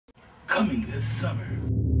coming this summer.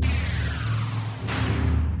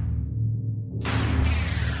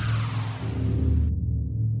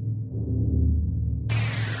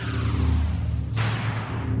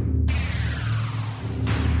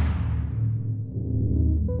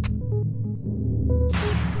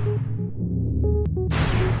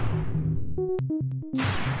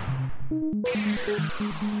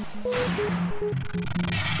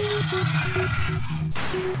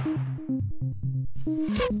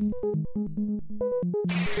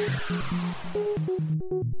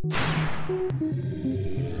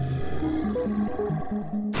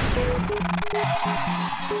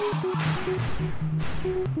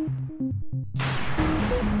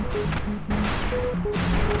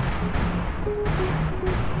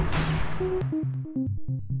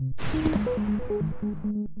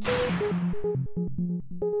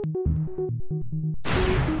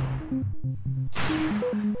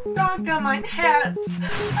 Danke, mein Herz!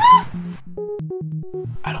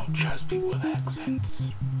 I don't trust people with accents.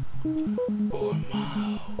 Or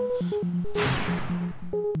mouths.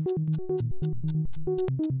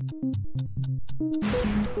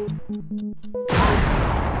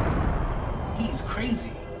 He's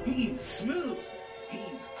crazy. He's smooth. He's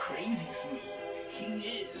crazy smooth.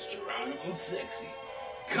 He is Geronimo Sexy.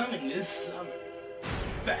 Coming this summer.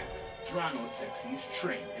 In fact, Geronimo Sexy is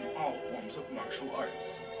trained in all forms of martial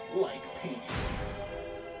arts, like painting.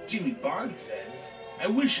 Jimmy Bond says, I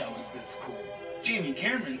wish I was this cool. Jamie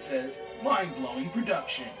Cameron says, mind-blowing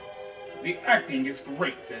production. The acting is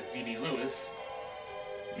great, says Dee Lewis.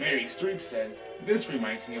 Mary Streep says, this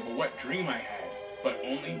reminds me of a wet dream I had, but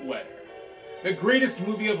only wetter. The greatest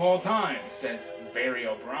movie of all time, says Barry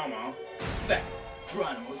Obama. In fact,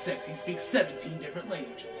 Geronimo Sexy speaks 17 different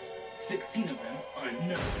languages, 16 of them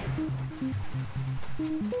unknown.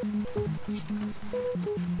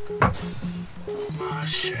 My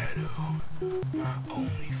shadow, my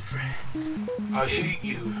only friend. I hate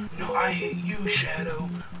you. No, I hate you, Shadow.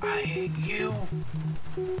 I hate you.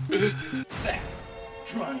 Fact,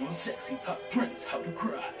 Geronimo Sexy taught Prince how to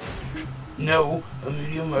cry. No, a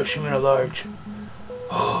medium, mushroom, and a large.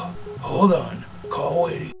 Oh, hold on. Call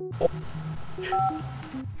waiting.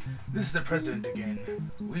 This is the president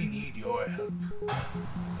again. We need your help.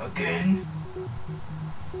 Again?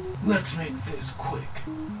 Let's make this quick.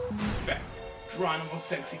 In fact, Geronimo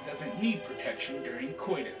Sexy doesn't need protection during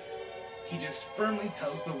coitus. He just firmly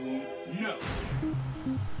tells the womb no.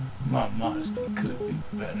 My modesty could be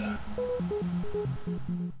better.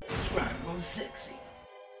 Geronimo Sexy.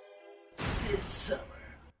 This summer.